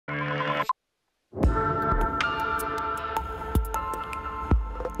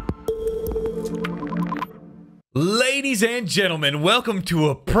Ladies and gentlemen, welcome to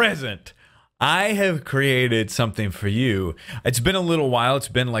a present. I have created something for you. It's been a little while. It's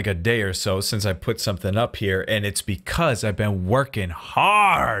been like a day or so since I put something up here, and it's because I've been working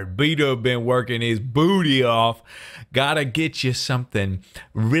hard. Bdubs been working his booty off. Gotta get you something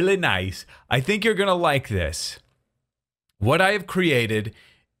really nice. I think you're gonna like this. What I have created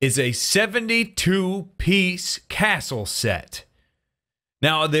is a 72-piece castle set.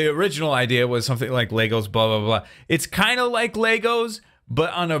 Now, the original idea was something like Legos, blah, blah, blah. It's kind of like Legos,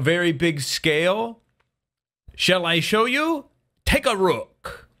 but on a very big scale. Shall I show you? Take a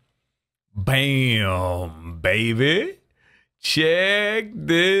look. Bam, baby. Check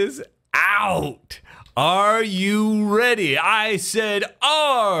this out. Are you ready? I said,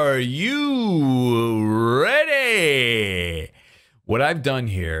 are you ready? What I've done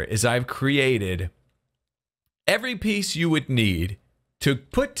here is I've created every piece you would need to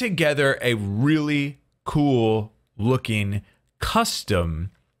put together a really cool looking custom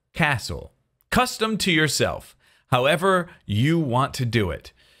castle. Custom to yourself, however you want to do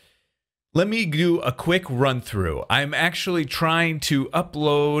it. Let me do a quick run through. I'm actually trying to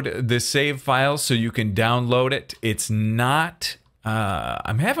upload the save file so you can download it. It's not,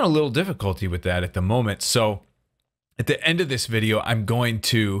 I'm having a little difficulty with that at the moment. So at the end of this video, I'm going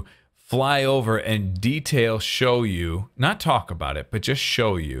to fly over and detail show you, not talk about it, but just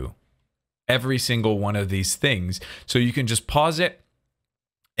show you every single one of these things. So you can just pause it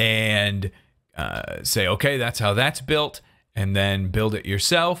and say, okay, that's how that's built, and then build it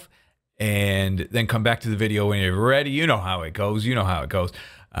yourself, and then come back to the video when you're ready. You know how it goes. You know how it goes.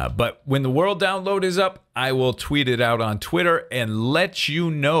 But when the world download is up, I will tweet it out on Twitter and let you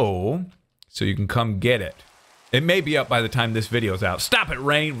know so you can come get it. It may be up by the time this video's out. Stop it,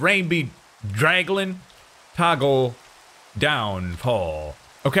 rain. Rain be draggling. Toggle downfall.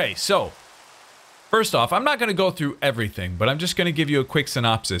 Okay, so first off, I'm not going to go through everything, but I'm just going to give you a quick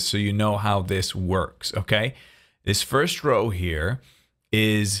synopsis so you know how this works, okay? This first row here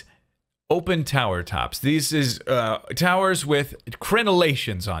is open tower tops. These is towers with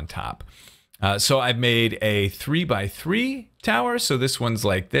crenellations on top. So I've made a 3x3 tower. So this one's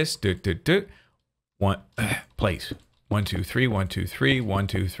like this. One place. 1, 2, 3, 1, 2, 3, 1,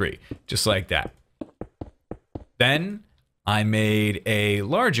 2, 3. Just like that. Then I made a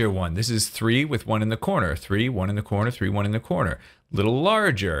larger one. This is 3 with 1 in the corner. 3, 1 in the corner, 3, 1 in the corner. Little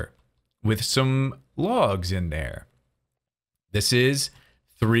larger with some logs in there. This is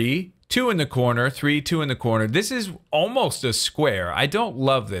 3, 2 in the corner, 3, 2 in the corner. This is almost a square. I don't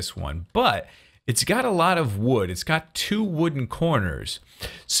love this one, but it's got a lot of wood. It's got 2 wooden corners.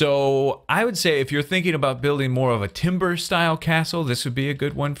 So I would say if you're thinking about building more of a timber style castle, this would be a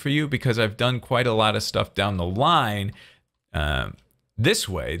good one for you, because I've done quite a lot of stuff down the line this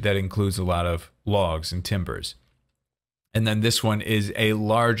way that includes a lot of logs and timbers. And then this one is a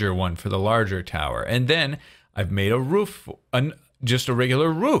larger one for the larger tower. And then I've made a roof, just a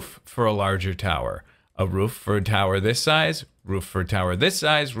regular roof for a larger tower. A roof for a tower this size, roof for a tower this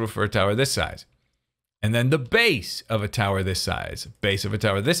size, roof for a tower this size. And then the base of a tower this size, base of a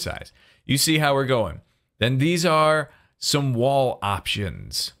tower this size. You see how we're going. Then these are some wall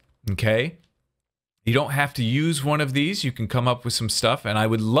options, okay? You don't have to use one of these. You can come up with some stuff, and I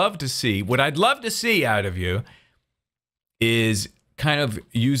would love to see, what I'd love to see out of you is kind of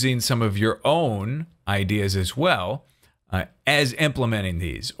using some of your own ideas as well as implementing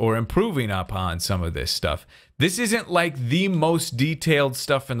these or improving upon some of this stuff. This isn't like the most detailed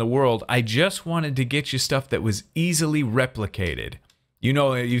stuff in the world. I just wanted to get you stuff that was easily replicated. You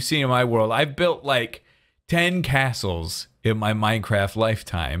know, you've seen in my world, I've built like 10 castles in my Minecraft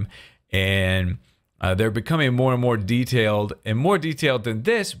lifetime, and they're becoming more and more detailed than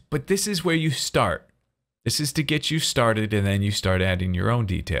this, but this is where you start. This is to get you started, and then you start adding your own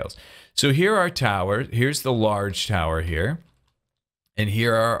details. So here are towers. Here's the large tower here. And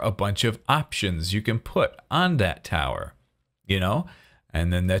here are a bunch of options you can put on that tower, you know?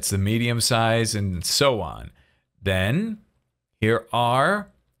 And then that's the medium size and so on. Then here are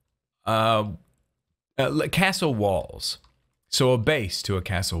castle walls. So a base to a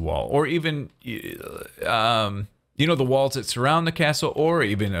castle wall, or even, you know, the walls that surround the castle, or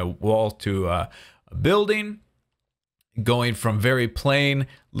even a wall to a building. Going from very plain,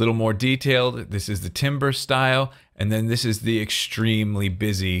 little more detailed. This is the timber style. And then this is the extremely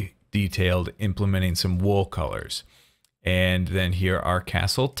busy, detailed, implementing some wool colors. And then here are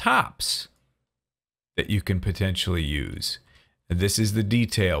castle tops that you can potentially use. This is the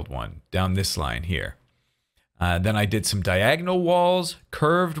detailed one down this line here. Then I did some diagonal walls,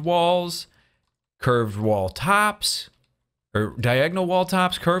 curved wall tops, or diagonal wall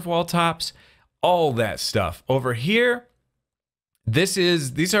tops, curved wall tops, all that stuff. Over here,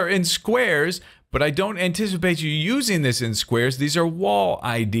 these are in squares, but I don't anticipate you using this in squares. These are wall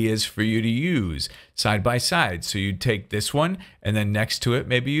ideas for you to use side by side. So you'd take this one, and then next to it,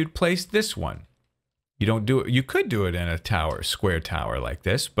 maybe you'd place this one. You don't do it. You could do it in a tower, square tower like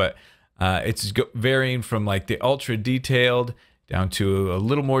this, but it's varying from like the ultra detailed down to a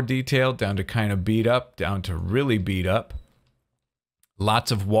little more detailed, down to kind of beat up, down to really beat up. Lots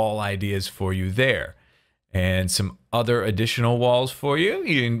of wall ideas for you there. And some other additional walls for you.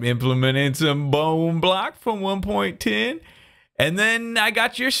 You can implement in some bone block from 1.10. And then I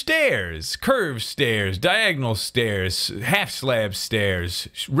got your stairs, curved stairs, diagonal stairs, half slab stairs,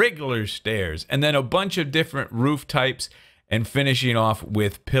 regular stairs, and then a bunch of different roof types and finishing off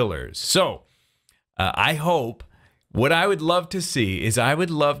with pillars. So I hope, what I would love to see is how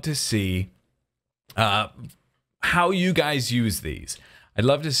you guys use these. I'd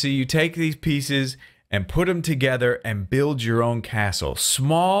love to see you take these pieces and put them together and build your own castle.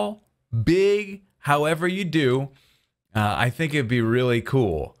 Small, big, however you do. I think it'd be really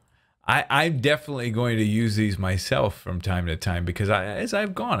cool. I'm definitely going to use these myself from time to time because as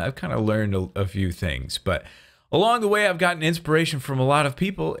I've gone, I've kind of learned a few things. But along the way, I've gotten inspiration from a lot of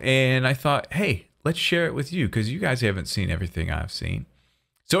people, and I thought, hey, let's share it with you because you guys haven't seen everything I've seen.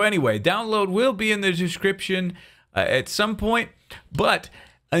 So anyway, download will be in the description at some point, but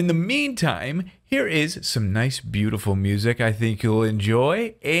in the meantime, here is some nice, beautiful music I think you'll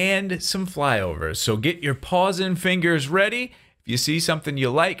enjoy and some flyovers. So get your paws and fingers ready. If you see something you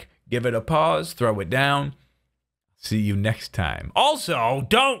like, give it a pause, throw it down. See you next time. Also,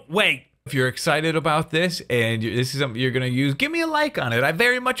 don't wait. If you're excited about this and this is something you're going to use, give me a like on it. I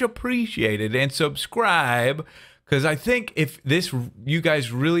very much appreciate it. And subscribe, because I think if you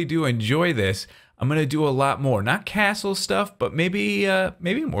guys really do enjoy this, I'm going to do a lot more. Not castle stuff, but maybe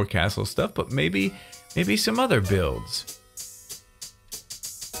more castle stuff, but maybe some other builds.